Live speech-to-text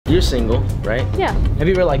you're single, right? Yeah. Have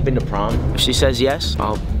you ever like been to prom? If she says yes,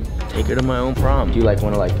 I'll take her to my own prom. Do you like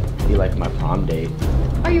want to like be like my prom date?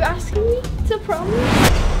 Are you asking me to prom?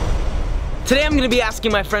 Today I'm gonna be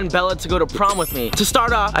asking my friend Bella to go to prom with me. To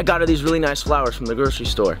start off, I got her these really nice flowers from the grocery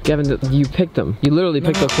store. Gavin, you picked them. You literally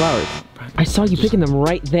picked those flowers. I saw you picking them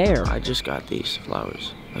right there. I just got these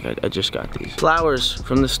flowers. Like I just got these flowers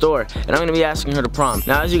from the store, and I'm gonna be asking her to prom.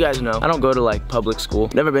 Now, as you guys know, I don't go to like public school.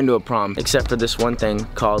 Never been to a prom, except for this one thing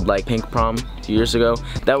called like pink prom a few years ago.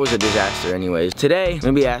 That was a disaster anyways. Today, I'm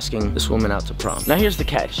gonna be asking this woman out to prom. Now here's the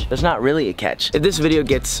catch. There's not really a catch. If this video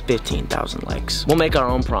gets 15,000 likes, we'll make our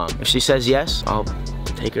own prom. If she says yes, I'll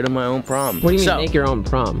take her to my own prom. What do you mean make your own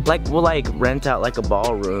prom? Like we'll like rent out like a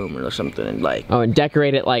ballroom or something and like. Oh, and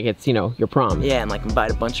decorate it like it's, you know, your prom. Yeah, and like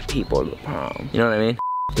invite a bunch of people to the prom. You know what I mean?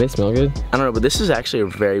 Do they smell good? I don't know, but this is actually a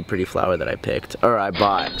very pretty flower that I picked, or I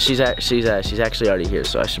bought. She's actually already here,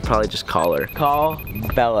 so I should probably just call her. Call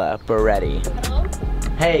Bella Beretti. Hello?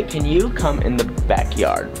 Hey, can you come in the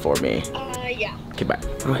backyard for me? Yeah. Okay, bye.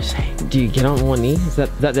 What do I say? Do you get on one knee? Is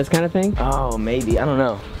that this kind of thing? Oh, maybe. I don't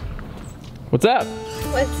know. What's up?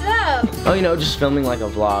 What's up? Oh, you know, just filming like a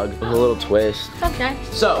vlog with a little twist. Okay.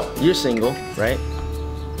 So, you're single, right?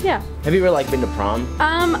 Yeah. Have you ever like been to prom?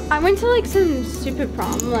 I went to like some stupid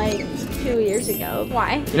prom like 2 years ago.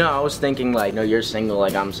 Why? You know, I was thinking like, no, you're single,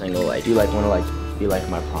 like I'm single. Like, do you like want to like be like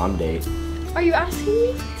my prom date? Are you asking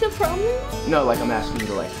me to prom? No, like I'm asking you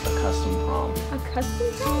to like a custom prom. A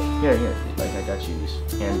custom prom? Here, like I got you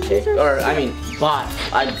these hand-picked, These or are I mean, bought.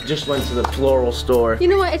 I just went to the floral store. You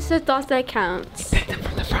know what? It's the thought that counts. Pick them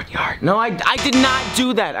from the front yard. No, I did not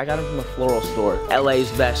do that. I got them from the floral store.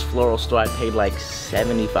 LA's best floral store. I paid like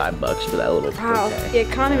 75 bucks for that little Wow, bouquet. the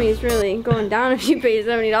economy is really going down if you pay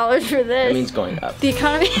 $70 for this. That means going up. The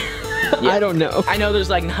economy. Yeah. I don't know. I know there's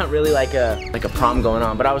like not really like a prom going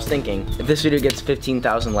on, but I was thinking if this video gets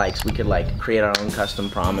 15,000 likes, we could like create our own custom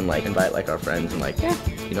prom and like invite like our friends and like,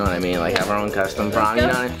 you know what I mean? Like have our own custom prom, you know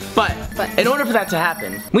what I mean? But in order for that to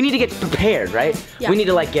happen, we need to get prepared, right? Yeah. We need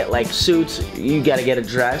to like get like suits. You gotta get a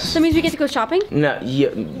dress. That means we get to go shopping? No,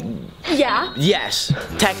 Yeah. yes,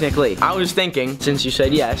 technically. I was thinking, since you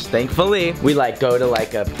said yes, thankfully, we like go to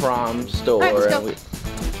like a prom store. All right, let's go.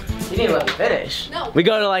 And you didn't let me finish. No. We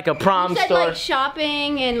go to like a prom You said store. like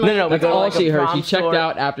shopping and like. No, we That's go to all like she a heard. prom She checked store.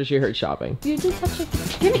 out after she heard shopping. You did such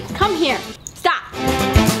a. Give me. Come here. Stop.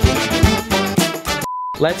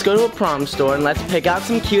 Let's go to a prom store and let's pick out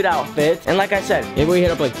some cute outfits. And like I said, Maybe we hit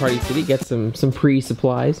up like Party City, get some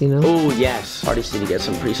pre-supplies, you know? oh yes, Party City gets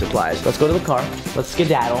some pre-supplies. Let's go to the car. Let's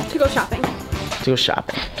skedaddle To go shopping. to go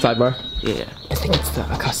shopping. Sidebar. Yeah. I think it's a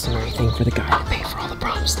customary thing for the guy to pay for all the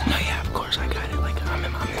prom stuff. No, yeah, of course I got it. Like I'm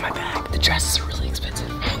in my bag. The dresses are really expensive.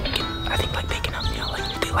 I think like they can help me out. Like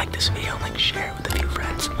if they like this video and like share it with a few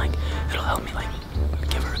friends and like it'll help me like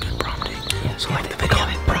give her a good prom date. Yeah. So like the video.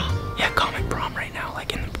 Comment prom. Yeah, comment prom right now,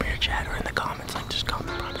 like in the premiere chat or in the comments. Like just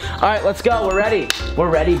comment prom. All right, let's go. We're ready. We're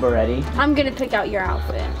ready, Beretti. I'm gonna pick out your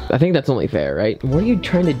outfit. I think that's only fair, right? What are you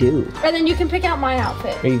trying to do? And then you can pick out my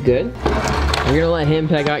outfit. Are you good? You're gonna let him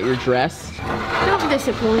pick out your dress? Don't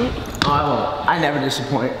disappoint. Oh, I won't. I never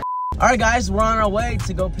disappoint. All right, guys, we're on our way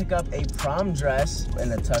to go pick up a prom dress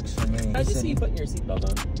and a tux for me. I just see you putting your seatbelt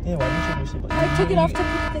on. Yeah, why didn't you put your seatbelt? I took it off to put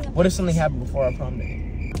the thing up. What if something happened before our prom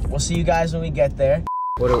date? We'll see you guys when we get there.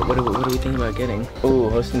 What do we think about getting? Ooh,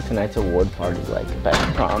 hosting tonight's award party, like best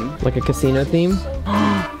prom. Like a casino theme?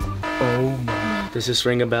 Oh my. Does this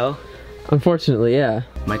ring a bell? Unfortunately, yeah.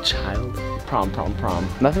 My child. Prom.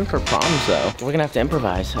 Nothing for proms though. We're gonna have to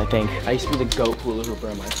improvise, I think. I used to be the goat hula hooper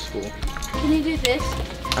in my school. Can you do this?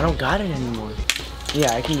 I don't got it anymore.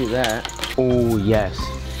 Yeah, I can do that. Oh, yes.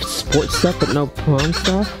 Sports stuff but no prom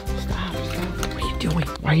stuff? Stop. What are you doing?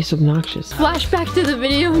 Why are you so obnoxious? Flashback to the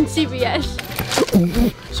video on CBS.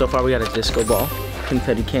 So far we got a disco ball,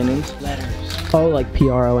 confetti cannons, letters. Oh, like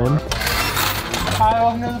P-R-O-M? Hi,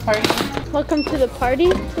 welcome to the party. Welcome to the party.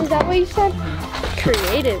 Is that what you said?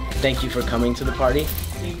 Creative. Thank you for coming to the party.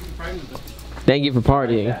 Thank you for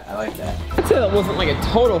partying. Yeah, I like that. I'd say that wasn't like a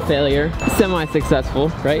total failure. Semi-successful,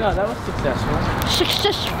 right? No, that was successful.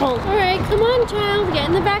 Successful. All right, come on, child. Get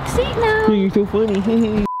in the back seat now. You're so funny. You're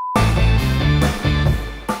gonna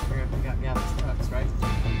pick out this tux, right?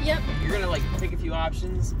 Yep. You're gonna like pick a few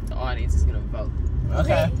options. The audience is gonna vote.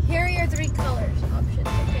 Okay. Here are your 3 colors options,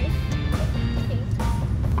 okay? Pink,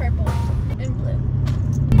 purple, and blue.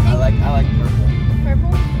 I like purple.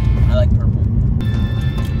 Purple? I like purple.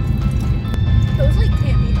 Those like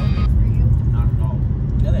can't be open for you. Not at all.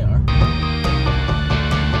 Yeah, they are.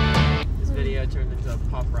 This video turned into a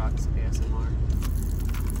Pop Rocks ASMR.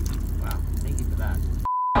 Wow, thank you for that.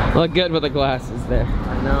 Look good with the glasses there.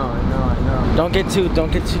 I know. Don't get too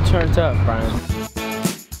turned up, Brian.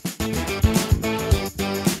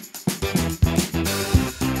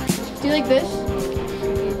 Do you like this?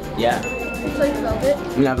 Yeah. It's like velvet.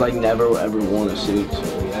 I mean, I've like never ever worn a suit,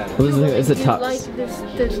 so yeah. Well, it's a Do you tux. like this?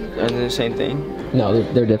 And then the same thing. No,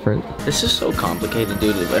 they're different. This is so complicated,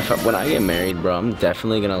 dude. When I get married, bro, I'm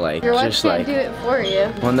definitely gonna like Your wife just can't like. do it for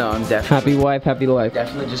you. Well, no, I'm definitely. Happy wife, happy life.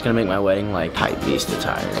 Definitely just gonna make my wedding like hype beast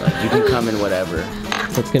attire. Like you can come in whatever.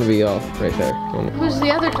 That's gonna be all right there. Who's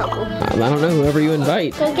the other couple? I don't know, whoever you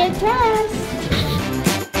invite. Go get dressed.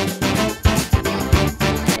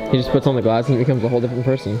 He just puts on the glasses and becomes a whole different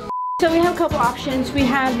person. So we have a couple options. We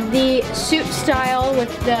have the suit style with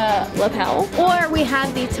the lapel, or we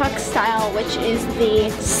have the tux style, which is the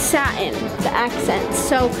satin, the accents.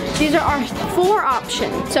 So these are our 4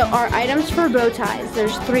 options. So our items for bow ties,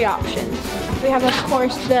 there's 3 options. We have, of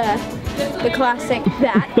course, the classic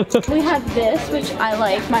that. We have this, which I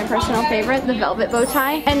like, my personal favorite, the velvet bow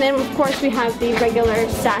tie. And then, of course, we have the regular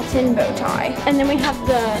satin bow tie. And then we have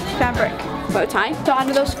the fabric bow tie. So out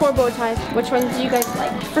of those 4 bow ties, which ones do you guys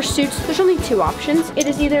like? For suits, there's only 2 options. It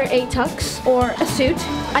is either a tux or a suit.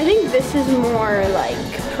 I think this is more like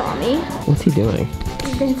prom-y. What's he doing?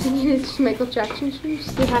 He's dancing in his Michael Jackson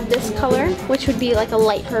shoes. We have this color, which would be like a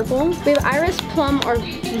light purple. We have iris, plum, or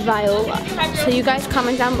viola. So you guys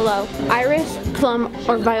comment down below, iris, plum,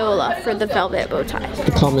 or viola for the velvet bow ties.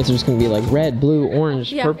 The comments are just gonna be like red, blue,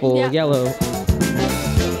 orange, purple, yellow.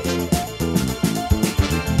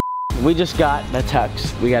 We just got the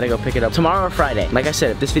tux. We gotta go pick it up tomorrow or Friday. Like I said,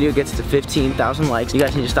 if this video gets to 15,000 likes, you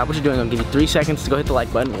guys need to stop what you're doing. I'll give you 3 seconds to go hit the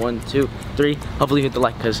like button. 1, 2, 3. Hopefully you hit the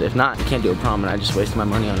like, because if not, you can't do a prom and I just wasted my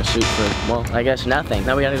money on a suit for, well, I guess nothing.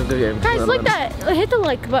 Now we gotta go get Guys, look that. Hit the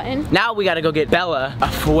like button. Now we gotta go get Bella a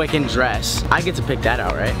freaking dress. I get to pick that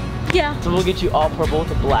out, right? Yeah. So we'll get you all purple with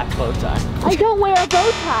a black bow tie. I don't wear a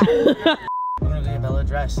bow tie. We're gonna get Bella a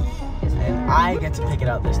dress. And I get to pick it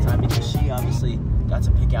out this time because she obviously got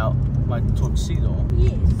to pick out my tuxedo.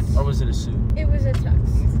 Yes. Or was it a suit? It was a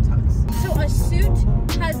tux. It's a tux. So a suit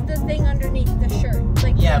has the thing underneath the shirt.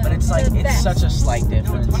 Like Yeah, the, but it's like, it's vest. such a slight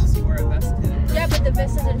difference. No, tux, you wear a vest in it. Yeah, but the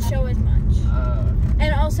vest doesn't show as much.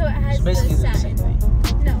 And also it has So basically the the same satin.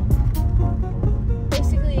 thing. No.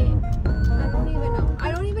 Basically, I don't even know.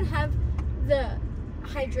 I don't even have the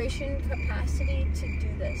hydration capacity to do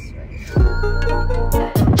this right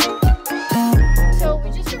now. So we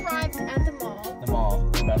just arrived at the mall. The mall.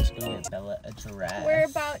 We're about to go get Bella a dress. We're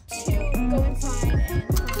about to go inside and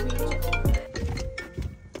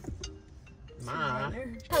Ma.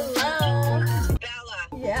 Hello. Bella,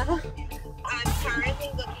 Yeah. I'm currently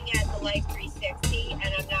looking at the Life 360 and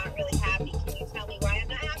I'm not really happy. Can you tell me why I'm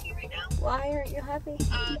not happy right now? Why aren't you happy?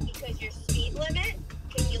 Because your speed limit,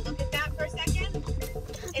 can you look at that for a second?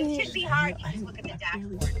 It should be hard, you just look at the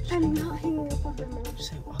dashboard. I'm not hanging up on her mom.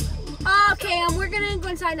 Say, Okay, we're gonna go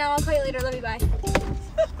inside now. I'll call you later. Love you, bye.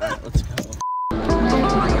 Alright, let's go.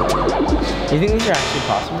 Do you think these are actually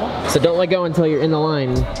possible? So don't let go until you're in the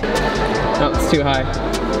line. Oh, it's too high.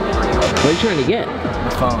 What are you trying to get?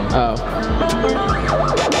 The phone. Oh.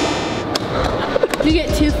 You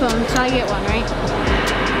get 2 phones, so I get 1, right?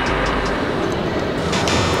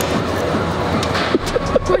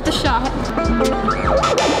 Worth a shot.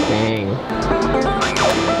 Dang.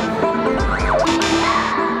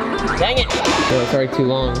 Dang it! Oh, it's already too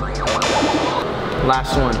long.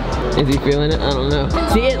 Last one. Is he feeling it? I don't know.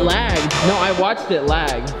 See, it lagged. No, I watched it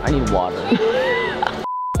lag. I need water.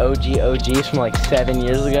 OGs from like 7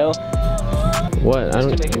 years ago. What? I don't.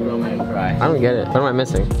 Make a real man cry. I don't get it. What am I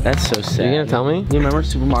missing? That's so sad. You gonna tell me? You remember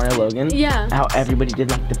Super Mario Logan? Yeah. How everybody did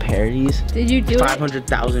like the parodies? Did you do it?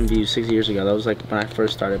 500,000 views 6 years ago. That was like when I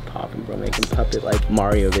first started popping, bro, making puppet like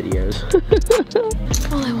Mario videos.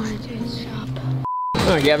 All I want to do is shop.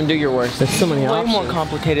 Oh, Gavin, do your worst. There's so many Way options. more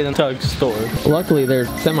complicated than Tug's store. Luckily, they're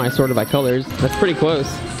semi-sorted by colors. That's pretty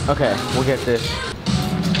close. Okay, we'll get this.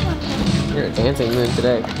 You're in a dancing mood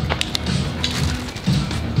today.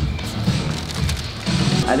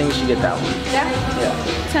 I think we should get that one.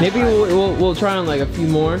 Yeah? Maybe we'll try on like a few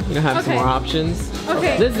more. You know, have some Okay. more options.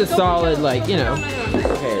 Okay. This is a solid, like, you know.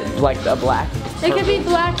 Okay, like a black. It could be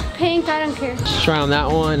black, pink, I don't care. Just try on that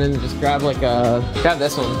one and just grab like a. Grab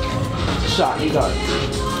this one. Shot, you got it.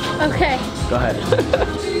 Okay. Go ahead.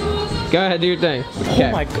 Go ahead, do your thing. Okay.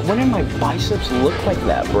 Oh my god, when did my biceps look like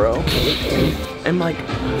that, bro? And like,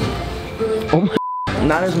 Oh my.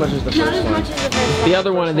 not as much as the first Not as one. much as the first The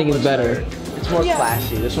other one I think is better. It's more Yeah.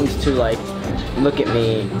 classy. This one's too like, look at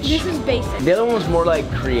me. This is basic. The other one was more like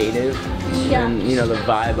creative. Yeah. And you know, the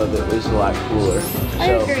vibe of it was a lot cooler. I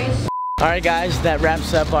So, agree. All right, guys, that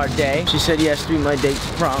wraps up our day. She said yes to be my date to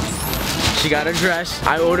prom. She got her dress.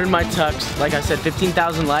 I ordered my tux. Like I said,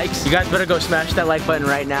 15,000 likes. You guys better go smash that like button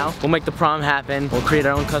right now. We'll make the prom happen. We'll create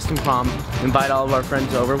our own custom prom. Invite all of our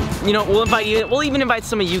friends over. You know, we'll invite you. We'll even invite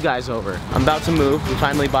some of you guys over. I'm about to move. We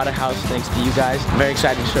finally bought a house thanks to you guys. I'm very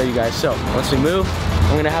excited to show you guys. So once we move,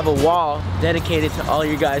 I'm gonna have a wall dedicated to all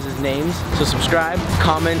your guys' names. So subscribe,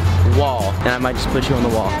 comment, wall, and I might just put you on the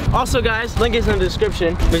wall. Also, guys, link is in the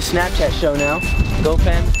description. My Snapchat show now,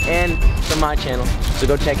 GoFam, and from my channel. So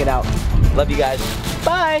go check it out. Love you guys.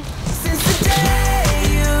 Bye. Since the day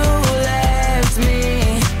you left me